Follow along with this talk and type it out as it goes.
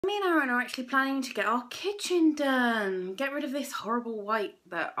Me and Aaron are actually planning to get our kitchen done. Get rid of this horrible white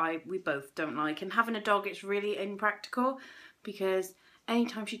that we both don't like. And having a dog, it's really impractical because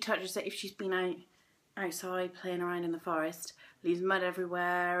anytime she touches it, if she's been outside playing around in the forest, leaves mud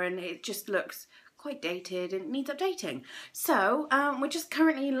everywhere and it just looks quite dated and needs updating. So we're just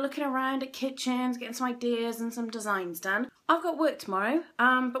currently looking around at kitchens, getting some ideas and some designs done. I've got work tomorrow,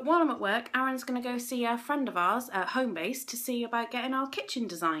 but while I'm at work, Aaron's going to go see a friend of ours at Homebase to see about getting our kitchen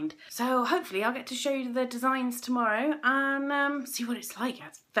designed. So hopefully I'll get to show you the designs tomorrow and see what it's like.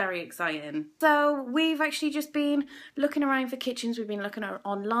 That's very exciting. So we've actually just been looking around for kitchens. We've been looking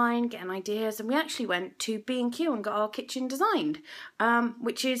online, getting ideas, and we actually went to B&Q and got our kitchen designed,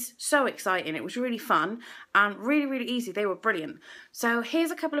 which is so exciting. It was really fun and really easy. They were brilliant. So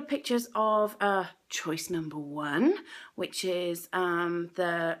here's a couple of pictures of choice number 1, which is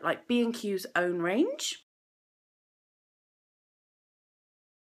the B&Q's own range.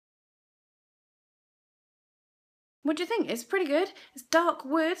 What do you think? It's pretty good. It's dark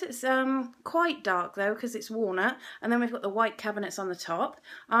wood. It's quite dark though because it's walnut, and then we've got the white cabinets on the top.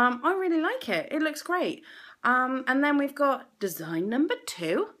 I really like it. It looks great. And then we've got design number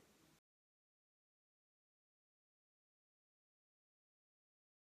 2.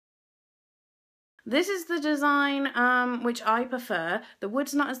 This is the design which I prefer. The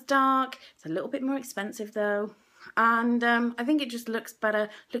wood's not as dark. It's a little bit more expensive though. And I think it just looks better,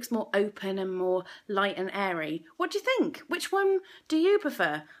 looks more open and more light and airy. What do you think? Which one do you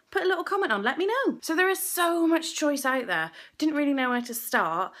prefer? Put a little comment on, let me know. So there is so much choice out there. Didn't really know where to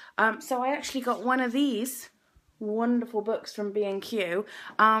start. So I actually got one of these wonderful books from B&Q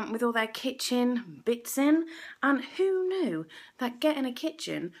with all their kitchen bits in, and who knew that getting a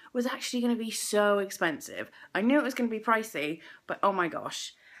kitchen was actually going to be so expensive. I knew it was going to be pricey, but oh my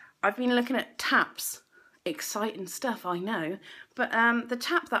gosh. I've been looking at taps. Exciting stuff, I know, but the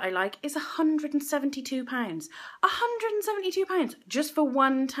tap that I like is £172. £172 just for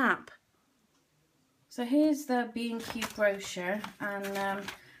one tap. So here's the B&Q brochure, and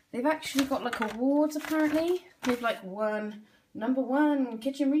they've actually got like awards apparently. They've like won #1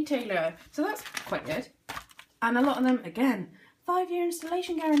 kitchen retailer, so that's quite good. And a lot of them, again, 5-year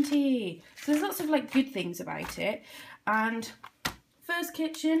installation guarantee. So there's lots of like good things about it. And first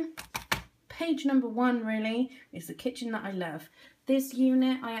kitchen, page #1 really, is the kitchen that I love. This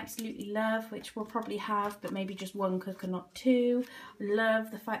unit I absolutely love, which we'll probably have, but maybe just 1 cooker, not 2.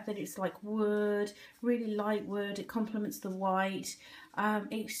 Love the fact that it's like wood, really light wood. It complements the white.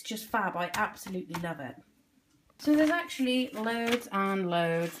 It's just fab. I absolutely love it. So there's actually loads and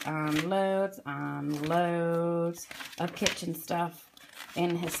loads and loads and loads of kitchen stuff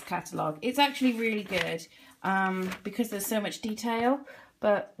in his catalogue. It's actually really good because there's so much detail.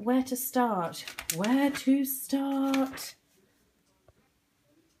 But where to start? Where to start?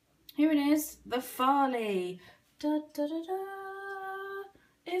 Here it is, the Farley. Da, da, da, da.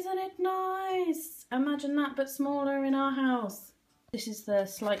 Isn't it nice? Imagine that, but smaller in our house. This is the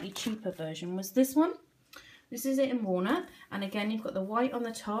slightly cheaper version. Was this one? This is it in walnut, and again you've got the white on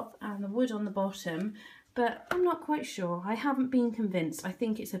the top and the wood on the bottom, but I'm not quite sure. I haven't been convinced. I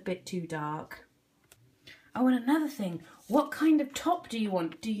think it's a bit too dark. Oh, and another thing, what kind of top do you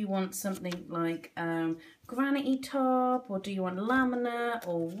want? Do you want something like granite-y top, or do you want laminate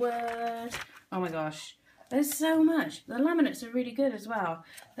or wood? Oh my gosh, there's so much. The laminates are really good as well.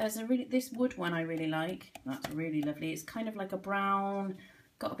 There's this wood one I really like. That's really lovely. It's kind of like a brown,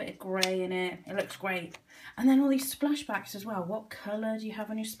 got a bit of grey in it. It looks great. And then all these splashbacks as well. What colour do you have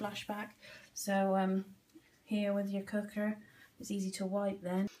on your splashback? So here with your cooker, it's easy to wipe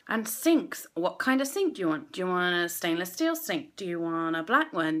then. And sinks, what kind of sink do you want? Do you want a stainless steel sink? Do you want a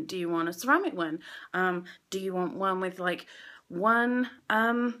black one? Do you want a ceramic one? Do you want one with like 1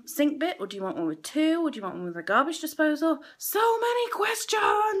 sink bit, or do you want one with 2, or do you want one with a garbage disposal? So many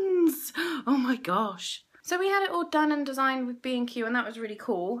questions! Oh my gosh. So we had it all done and designed with B&Q, and that was really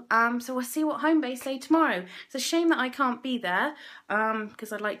cool. So we'll see what Homebase say tomorrow. It's a shame that I can't be there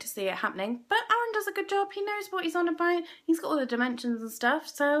because I'd like to see it happening. But Aaron does a good job. He knows what he's on about. He's got all the dimensions and stuff.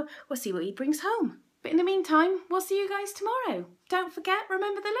 So we'll see what he brings home. But in the meantime, we'll see you guys tomorrow. Don't forget,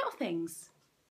 remember the little things.